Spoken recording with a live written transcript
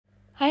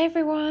Hi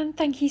everyone,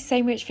 thank you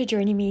so much for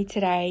joining me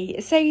today.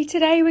 So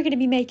today we're going to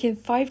be making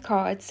 5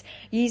 cards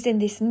using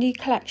this new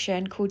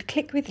collection called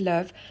Click with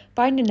Love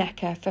by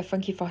Nuneka for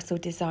Funky Fossil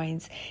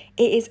Designs.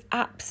 It is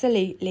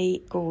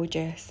absolutely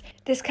gorgeous.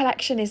 This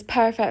collection is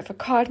perfect for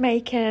card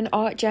making,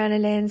 art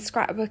journaling,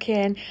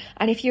 scrapbooking,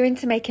 and if you're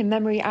into making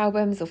memory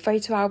albums or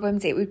photo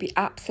albums, it would be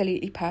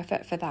absolutely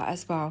perfect for that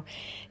as well.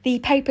 The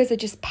papers are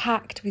just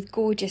packed with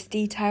gorgeous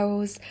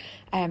details,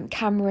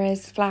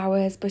 cameras,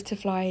 flowers,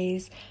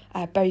 butterflies,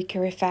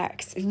 bokeh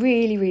effects.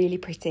 Really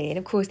pretty. And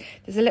of course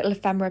there's a little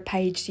ephemera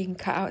page so you can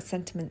cut out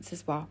sentiments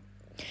as well.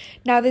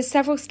 Now there's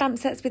several stamp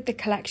sets with the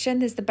collection.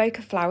 There's the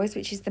bokeh flowers,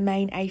 which is the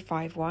main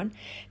A5 one.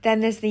 Then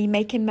there's the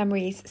Making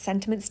Memories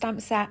sentiment stamp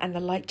set and the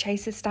Light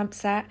Chaser stamp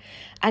set.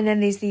 And then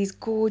there's these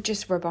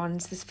gorgeous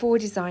rub-ons. There's 4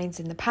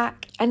 designs in the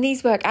pack. And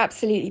these work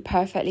absolutely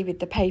perfectly with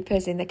the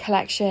papers in the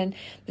collection.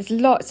 There's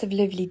lots of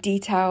lovely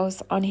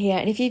details on here.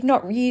 And if you've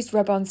not used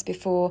rub-ons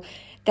before,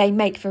 they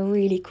make for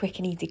really quick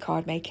and easy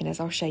card making, as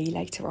I'll show you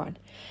later on.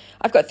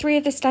 I've got 3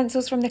 of the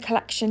stencils from the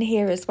collection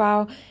here as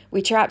well,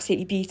 which are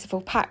absolutely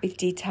beautiful, packed with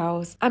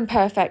details and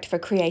perfect for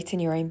creating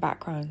your own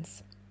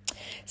backgrounds.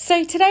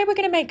 So today we're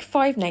going to make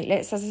 5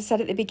 notelets, as I said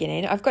at the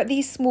beginning. I've got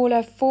these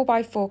smaller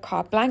 4x4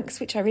 card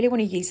blanks, which I really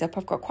want to use up.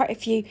 I've got quite a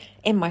few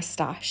in my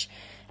stash.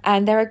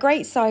 And they're a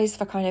great size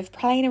for kind of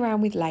playing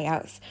around with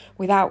layouts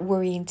without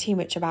worrying too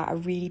much about a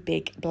really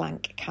big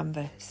blank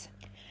canvas.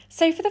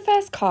 So for the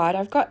first card,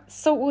 I've got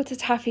Saltwater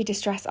Taffy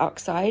Distress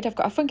Oxide, I've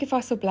got a Funky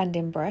Fossil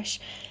blending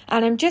brush,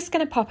 and I'm just going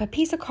to pop a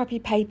piece of copy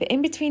paper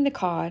in between the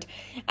card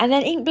and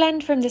then ink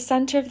blend from the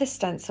centre of the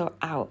stencil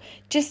out,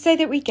 just so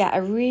that we get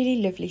a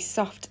really lovely,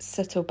 soft,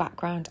 subtle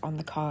background on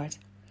the card.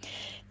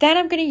 Then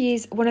I'm going to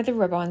use one of the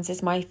rub-ons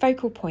as my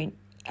focal point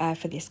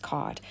for this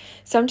card.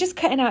 So I'm just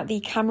cutting out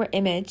the camera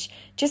image,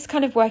 just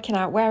kind of working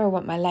out where I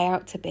want my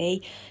layout to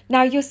be.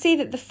 Now you'll see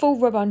that the full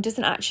rub-on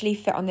doesn't actually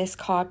fit on this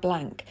card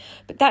blank,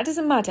 but that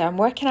doesn't matter. I'm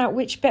working out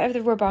which bit of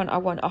the rub-on I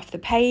want off the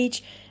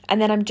page, and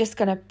then I'm just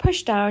going to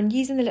push down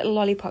using the little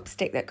lollipop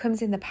stick that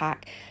comes in the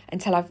pack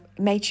until I've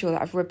made sure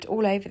that I've rubbed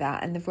all over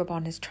that and the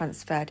rub-on has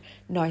transferred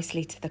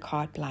nicely to the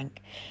card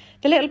blank.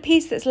 The little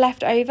piece that's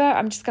left over,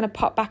 I'm just going to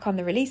pop back on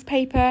the release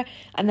paper,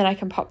 and then I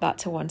can pop that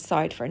to one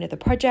side for another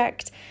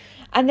project.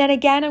 And then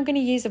again, I'm going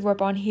to use a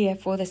rub-on here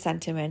for the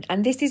sentiment.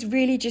 And this is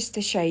really just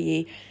to show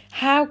you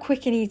how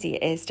quick and easy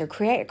it is to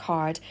create a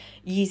card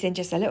using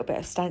just a little bit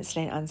of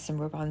stenciling and some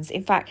rub-ons.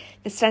 In fact,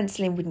 the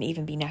stenciling wouldn't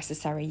even be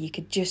necessary. You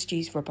could just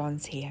use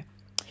rub-ons here.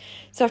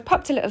 So I've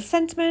popped a little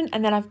sentiment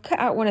and then I've cut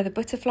out one of the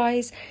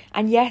butterflies.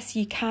 And yes,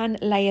 you can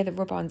layer the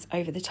rub-ons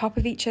over the top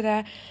of each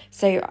other.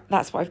 So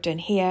that's what I've done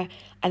here.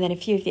 And then a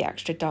few of the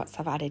extra dots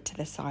I've added to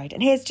the side.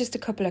 And here's just a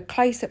couple of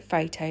close-up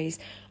photos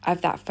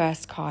of that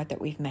first card that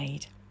we've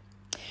made.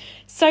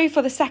 So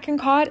for the second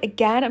card,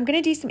 again, I'm going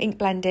to do some ink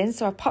blending.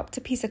 So I've popped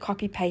a piece of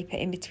copy paper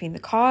in between the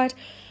card.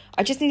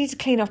 I just needed to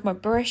clean off my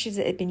brush as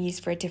it had been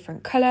used for a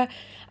different colour.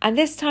 And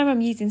this time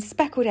I'm using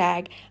Speckled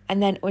Egg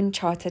and then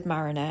Uncharted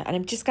Mariner. And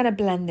I'm just going to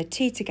blend the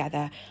 2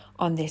 together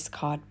on this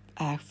card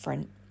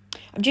front.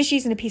 I'm just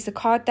using a piece of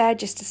card there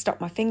just to stop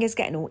my fingers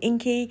getting all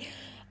inky.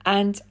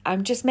 And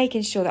I'm just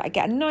making sure that I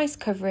get a nice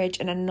coverage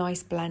and a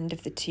nice blend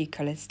of the 2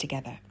 colours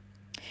together.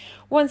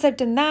 Once I've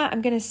done that,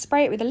 I'm going to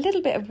spray it with a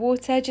little bit of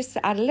water just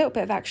to add a little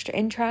bit of extra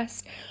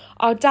interest.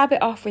 I'll dab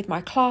it off with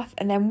my cloth,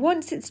 and then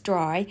once it's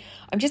dry,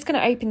 I'm just going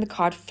to open the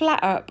card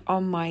flat up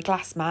on my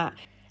glass mat.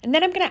 And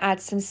then I'm going to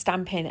add some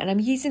stamping, and I'm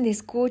using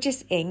this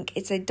gorgeous ink.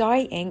 It's a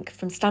dye ink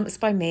from Stamps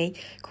by Me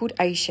called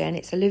Ocean.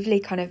 It's a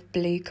lovely kind of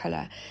blue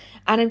colour.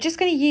 And I'm just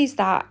going to use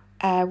that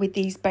with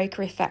these bokeh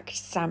effect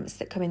stamps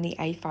that come in the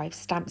A5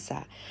 stamp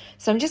set.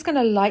 So I'm just going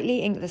to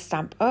lightly ink the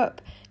stamp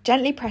up,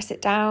 gently press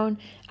it down,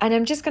 and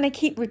I'm just going to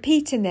keep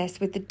repeating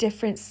this with the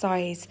different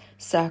size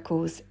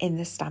circles in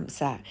the stamp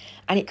set.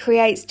 And it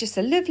creates just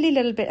a lovely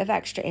little bit of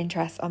extra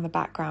interest on the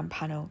background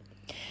panel.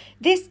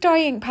 This dye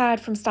ink pad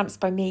from Stamps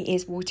by Me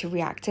is water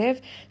reactive,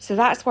 so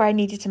that's why I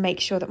needed to make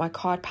sure that my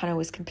card panel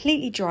was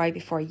completely dry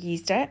before I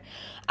used it.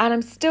 And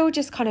I'm still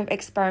just kind of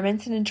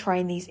experimenting and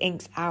trying these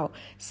inks out.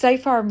 So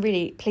far I'm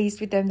really pleased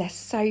with them. They're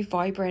so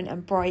vibrant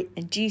and bright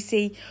and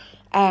juicy.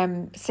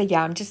 So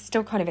yeah, I'm just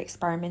still kind of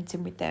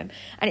experimenting with them.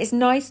 And it's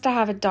nice to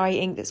have a dye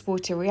ink that's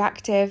water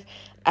reactive,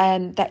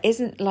 that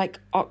isn't like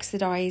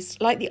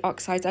oxidized, like the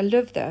oxides. I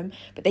love them,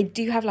 but they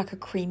do have like a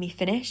creamy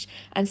finish.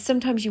 And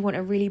sometimes you want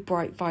a really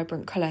bright,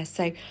 vibrant colour.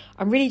 So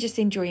I'm really just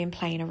enjoying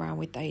playing around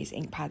with those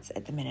ink pads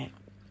at the minute.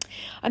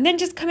 I'm then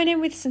just coming in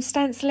with some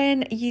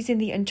stenciling using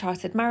the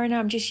Uncharted Mariner.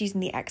 I'm just using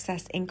the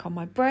excess ink on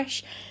my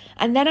brush.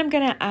 And then I'm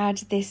going to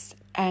add this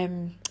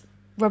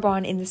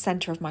rub-on in the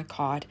centre of my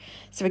card.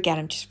 So again,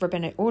 I'm just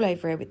rubbing it all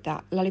over it with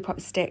that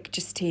lollipop stick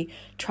just to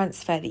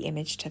transfer the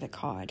image to the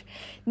card.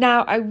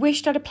 Now, I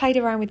wished I'd have played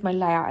around with my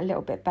layout a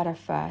little bit better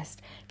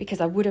first, because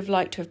I would have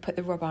liked to have put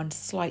the rub-on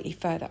slightly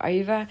further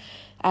over,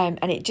 and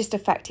it just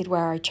affected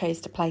where I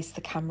chose to place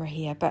the camera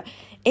here. But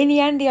in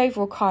the end, the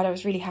overall card, I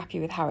was really happy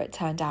with how it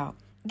turned out.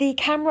 The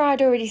camera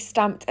I'd already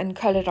stamped and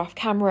coloured off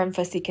camera and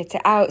fussy cut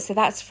it out, so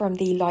that's from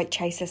the Light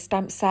Chaser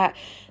stamp set.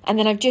 And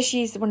then I've just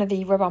used one of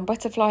the rub-on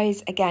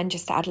butterflies, again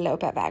just to add a little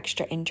bit of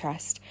extra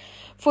interest.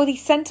 For the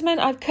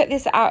sentiment, I've cut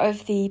this out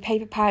of the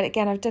paper pad.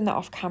 Again, I've done that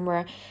off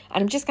camera,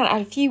 and I'm just going to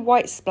add a few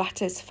white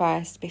splatters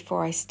first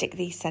before I stick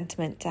the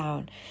sentiment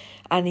down.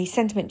 And the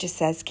sentiment just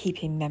says,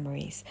 keeping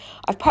memories.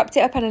 I've popped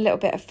it up on a little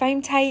bit of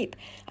foam tape,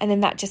 and then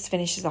that just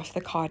finishes off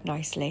the card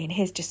nicely. And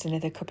here's just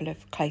another couple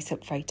of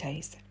close-up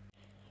photos.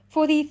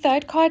 For the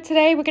third card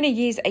today, we're going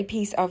to use a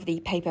piece of the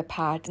paper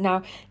pad.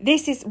 Now,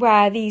 this is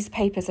where these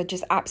papers are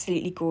just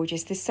absolutely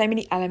gorgeous. There's so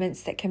many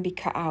elements that can be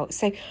cut out.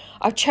 So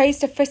I've chose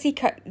to fussy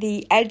cut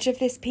the edge of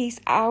this piece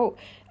out.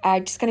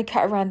 Just going to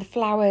cut around the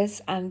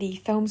flowers and the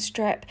film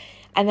strip.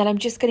 And then I'm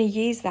just going to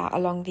use that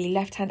along the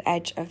left-hand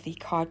edge of the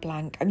card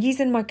blank. I'm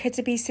using my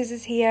cutter bee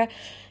scissors here.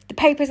 The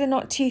papers are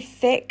not too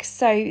thick,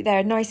 so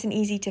they're nice and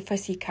easy to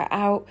fussy cut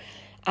out.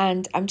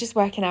 And I'm just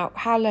working out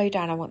how low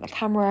down I want the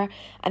camera,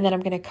 and then I'm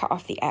going to cut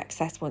off the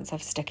excess once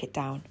I've stuck it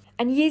down.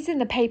 And using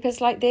the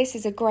papers like this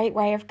is a great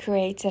way of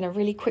creating a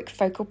really quick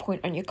focal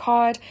point on your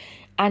card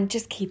and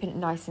just keeping it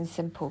nice and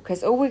simple,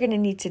 because all we're going to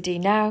need to do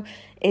now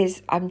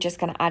is I'm just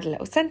going to add a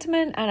little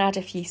sentiment and add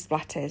a few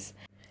splatters.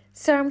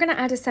 So I'm going to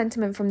add a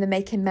sentiment from the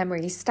Making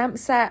Memories stamp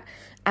set,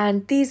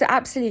 and these are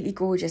absolutely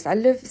gorgeous. I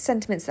love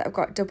sentiments that have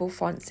got double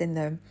fonts in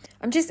them.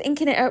 I'm just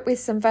inking it up with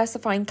some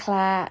Versafine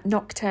Clair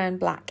Nocturne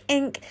black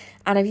ink,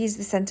 and I've used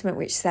the sentiment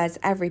which says,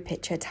 every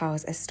picture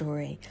tells a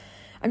story.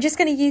 I'm just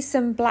going to use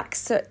some black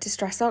soot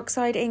Distress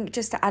Oxide ink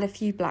just to add a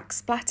few black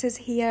splatters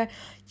here.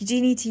 You do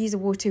need to use a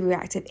water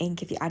reactive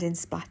ink if you add in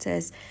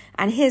splatters,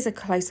 and here's a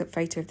close-up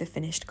photo of the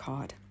finished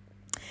card.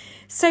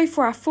 So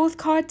for our fourth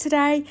card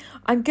today,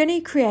 I'm going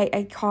to create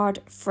a card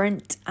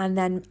front and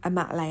then a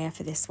matte layer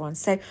for this one.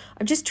 So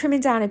I'm just trimming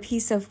down a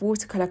piece of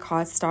watercolour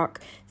cardstock,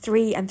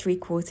 3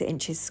 3/4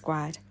 inches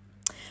squared.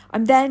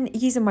 I'm then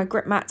using my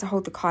grip mat to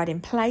hold the card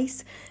in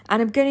place,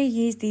 and I'm going to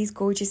use these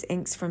gorgeous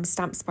inks from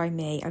Stamps by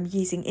Me. I'm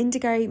using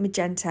Indigo,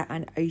 Magenta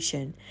and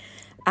Ocean.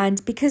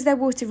 And because they're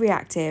water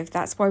reactive,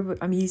 that's why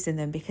I'm using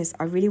them, because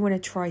I really want to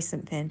try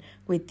something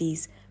with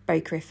these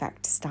bokeh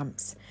effect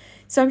stamps.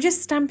 So I'm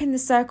just stamping the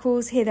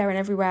circles here, there and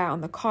everywhere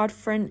on the card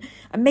front.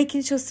 I'm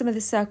making sure some of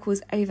the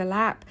circles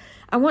overlap.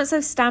 And once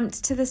I've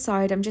stamped to the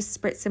side, I'm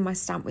just spritzing my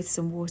stamp with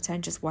some water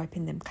and just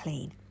wiping them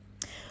clean.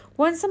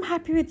 Once I'm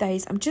happy with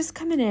those, I'm just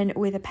coming in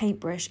with a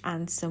paintbrush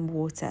and some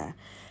water.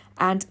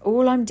 And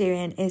all I'm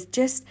doing is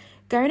just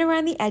going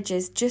around the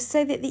edges just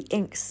so that the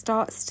ink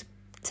starts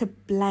to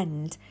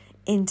blend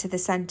into the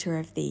centre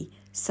of the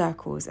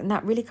circles, and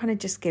that really kind of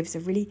just gives a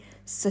really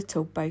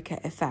subtle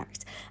bokeh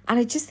effect. And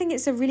I just think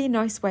it's a really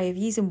nice way of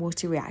using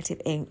water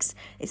reactive inks.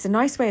 It's a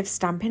nice way of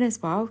stamping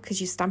as well, because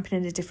you're stamping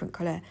in a different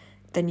colour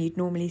than you'd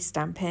normally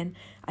stamp in.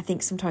 I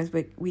think sometimes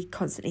we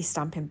constantly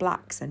stamp in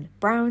blacks and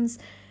browns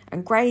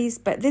and greys,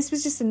 but this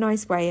was just a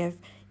nice way of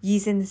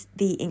using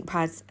the ink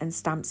pads and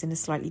stamps in a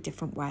slightly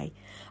different way.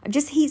 I'm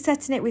just heat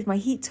setting it with my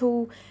heat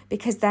tool,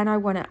 because then I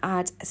want to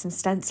add some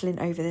stenciling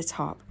over the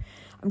top.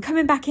 I'm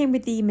coming back in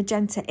with the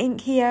magenta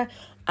ink here,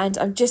 and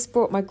I've just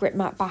brought my grip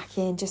mat back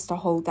in just to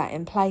hold that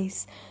in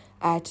place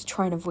to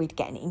try and avoid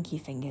getting inky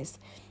fingers.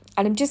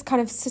 And I'm just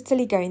kind of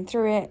subtly going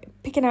through it,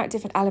 picking out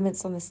different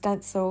elements on the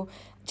stencil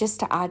just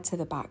to add to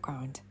the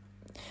background.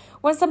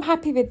 Once I'm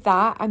happy with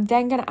that, I'm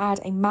then going to add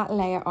a matte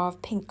layer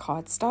of pink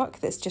cardstock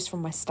that's just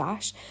from my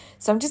stash.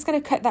 So I'm just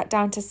going to cut that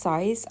down to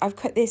size. I've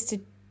cut this to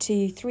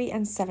 3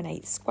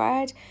 7/8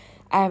 squared,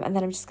 and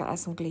then I'm just going to add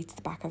some glue to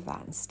the back of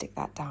that and stick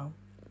that down.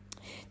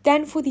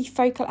 Then for the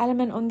focal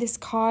element on this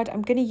card,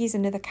 I'm going to use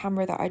another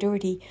camera that I'd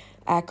already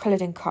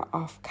coloured and cut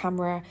off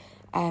camera.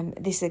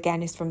 This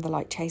again is from the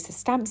Light Chaser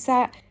stamp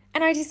set.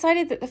 And I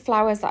decided that the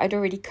flowers that I'd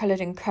already coloured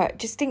and cut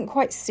just didn't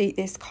quite suit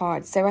this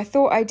card. So I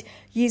thought I'd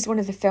use one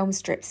of the film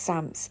strip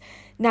stamps.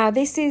 Now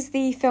this is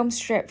the film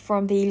strip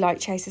from the Light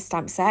Chaser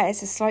stamp set.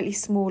 It's a slightly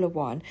smaller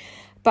one.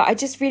 But I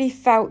just really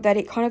felt that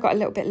it kind of got a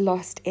little bit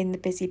lost in the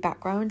busy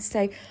background.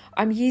 So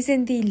I'm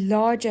using the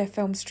larger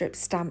film strip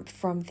stamp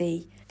from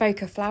the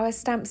Waffle Flower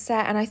stamp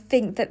set, and I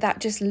think that that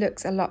just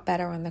looks a lot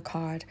better on the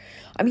card.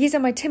 I'm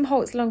using my Tim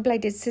Holtz long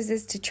bladed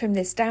scissors to trim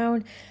this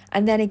down,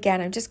 and then again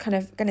I'm just kind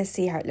of going to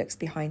see how it looks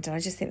behind, and I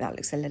just think that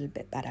looks a little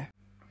bit better.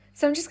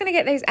 So I'm just going to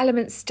get those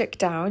elements stuck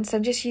down. So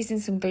I'm just using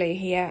some glue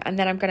here, and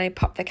then I'm going to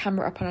pop the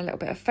camera up on a little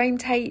bit of foam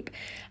tape.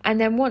 And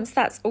then once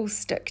that's all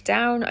stuck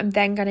down, I'm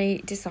then going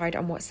to decide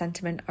on what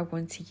sentiment I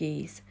want to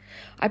use.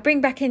 I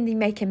bring back in the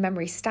Making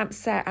Memories stamp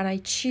set, and I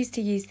choose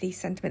to use the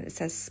sentiment that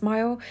says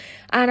smile.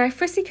 And I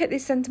fussy cut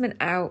this sentiment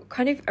out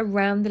kind of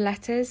around the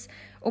letters,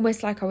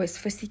 almost like I was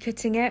fussy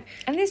cutting it.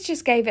 And this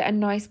just gave it a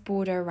nice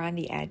border around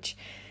the edge.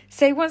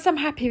 So once I'm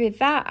happy with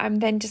that, I'm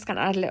then just going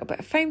to add a little bit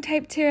of foam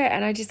tape to it,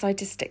 and I decide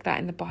to stick that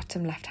in the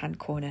bottom left-hand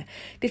corner.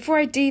 Before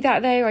I do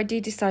that though, I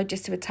do decide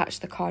just to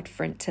attach the card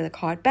front to the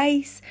card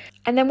base.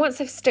 And then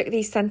once I've stuck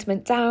these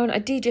sentiment down, I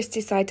do just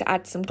decide to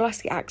add some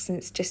glossy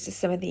accents just to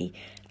some of the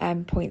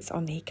points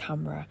on the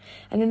camera.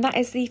 And then that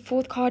is the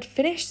fourth card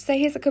finished. So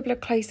here's a couple of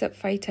close-up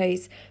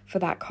photos for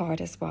that card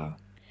as well.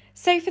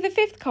 So for the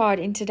 5th card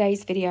in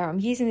today's video, I'm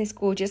using this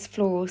gorgeous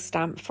floral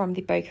stamp from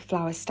the Waffle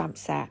Flower stamp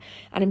set,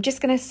 and I'm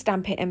just going to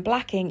stamp it in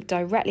black ink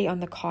directly on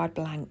the card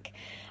blank.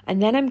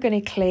 And then I'm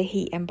going to clear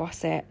heat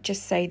emboss it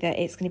just so that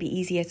it's going to be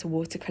easier to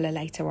watercolour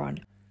later on.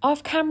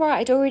 Off camera,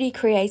 I'd already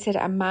created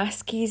a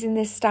mask using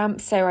this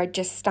stamp, so I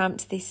just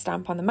stamped this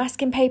stamp on the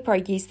masking paper. I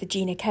used the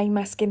Gina K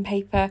masking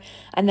paper,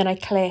 and then I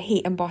clear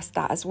heat embossed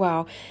that as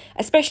well.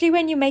 Especially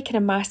when you're making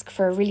a mask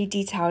for a really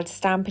detailed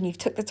stamp and you've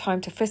took the time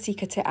to fussy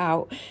cut it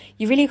out,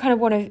 you really kind of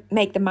want to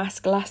make the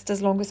mask last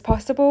as long as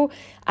possible,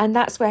 and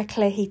that's where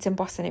clear heat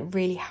embossing it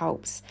really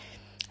helps.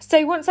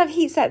 So once I've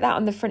heat set that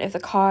on the front of the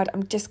card,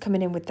 I'm just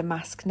coming in with the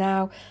mask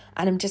now,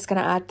 and I'm just going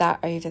to add that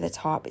over the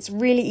top. It's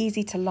really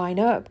easy to line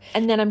up,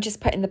 and then I'm just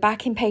putting the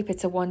backing paper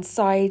to one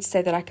side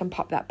so that I can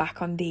pop that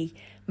back on the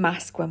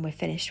mask when we're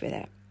finished with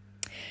it.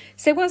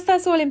 So once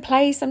that's all in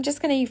place, I'm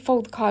just going to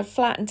fold the card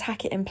flat and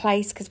tack it in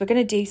place because we're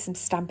going to do some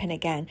stamping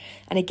again.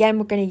 And again,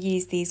 we're going to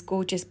use these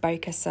gorgeous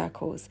bokeh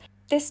circles.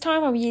 This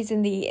time I'm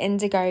using the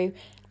indigo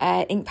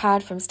ink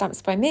pad from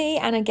Stamps by Me,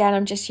 and again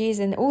I'm just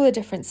using all the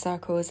different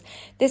circles.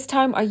 This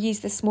time I use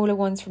the smaller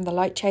ones from the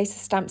Light Chaser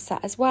stamp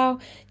set as well,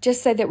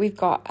 just so that we've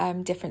got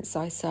different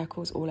size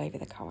circles all over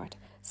the card.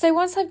 So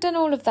once I've done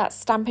all of that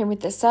stamping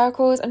with the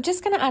circles, I'm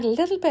just going to add a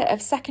little bit of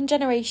 2nd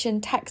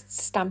generation text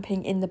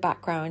stamping in the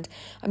background.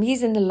 I'm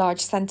using the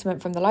large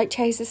sentiment from the Light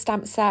Chaser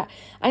stamp set,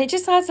 and it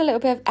just adds a little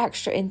bit of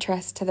extra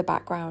interest to the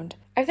background.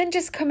 I've then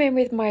just come in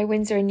with my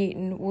Winsor &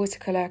 Newton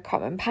watercolour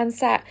cotton pan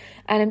set,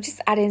 and I'm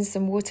just adding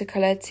some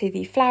watercolour to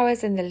the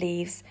flowers and the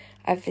leaves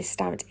of this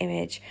stamped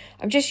image.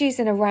 I'm just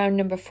using a round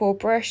number 4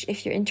 brush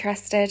if you're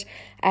interested.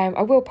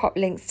 I will pop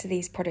links to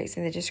these products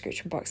in the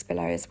description box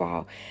below as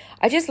well.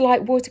 I just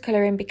like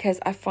watercolouring because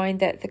I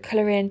find that the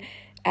colouring,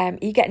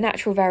 you get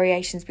natural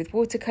variations with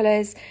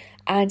watercolours,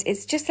 and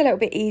it's just a little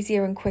bit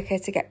easier and quicker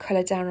to get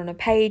colour down on a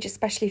page,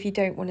 especially if you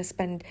don't want to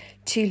spend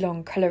too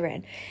long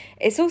colouring.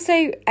 It's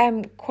also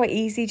quite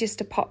easy just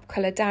to pop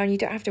colour down. You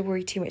don't have to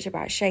worry too much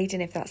about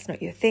shading if that's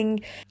not your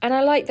thing. And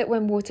I like that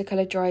when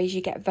watercolour dries,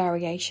 you get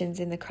variations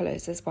in the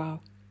colours as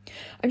well.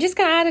 I'm just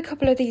going to add a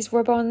couple of these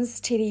rub-ons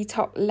to the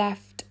top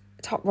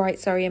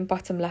right and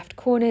bottom left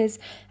corners.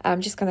 I'm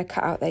just going to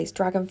cut out those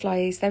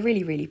dragonflies. They're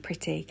really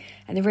pretty,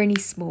 and they're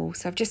only small,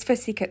 so I've just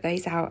fussy cut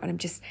those out, and I'm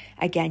just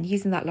again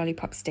using that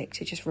lollipop stick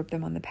to just rub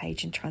them on the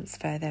page and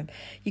transfer them.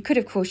 You could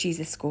of course use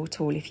a score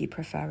tool if you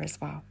prefer as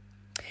well.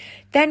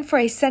 Then for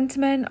a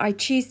sentiment, I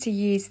choose to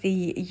use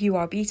the You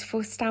Are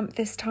Beautiful stamp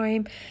this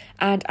time,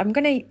 and I'm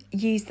going to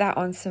use that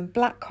on some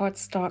black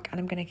cardstock,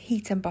 and I'm going to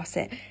heat emboss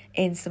it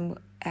in some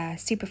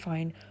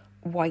Superfine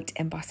white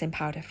embossing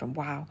powder from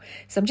Wow.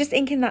 So I'm just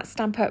inking that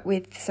stamp up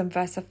with some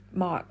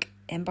Versamark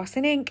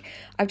embossing ink.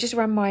 I've just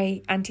run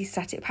my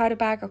anti-static powder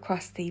bag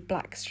across the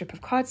black strip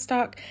of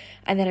cardstock,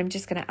 and then I'm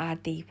just going to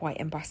add the white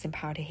embossing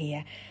powder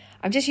here.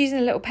 I'm just using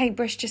a little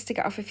paintbrush just to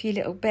get off a few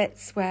little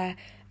bits where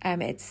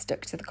it's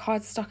stuck to the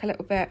cardstock a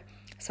little bit.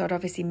 So I'd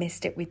obviously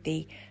missed it with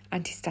the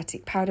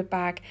anti-static powder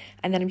bag,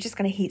 and then I'm just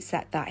going to heat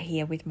set that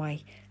here with my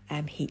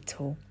heat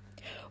tool.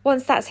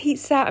 Once that's heat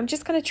set, I'm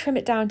just going to trim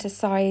it down to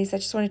size. I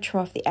just want to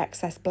trim off the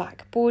excess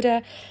black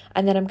border,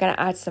 and then I'm going to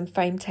add some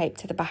foam tape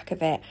to the back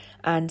of it,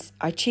 and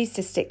I choose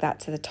to stick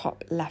that to the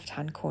top left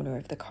hand corner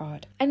of the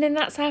card. And then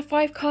that's our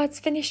 5 cards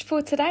finished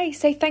for today.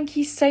 So thank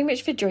you so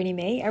much for joining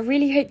me. I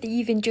really hope that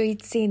you've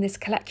enjoyed seeing this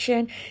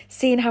collection,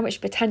 seeing how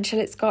much potential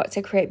it's got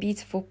to create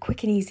beautiful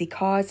quick and easy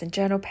cards and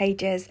journal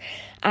pages.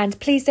 And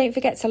please don't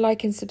forget to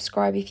like and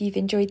subscribe if you've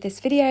enjoyed this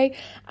video,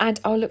 and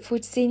I'll look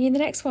forward to seeing you in the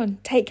next one.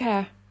 Take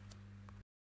care.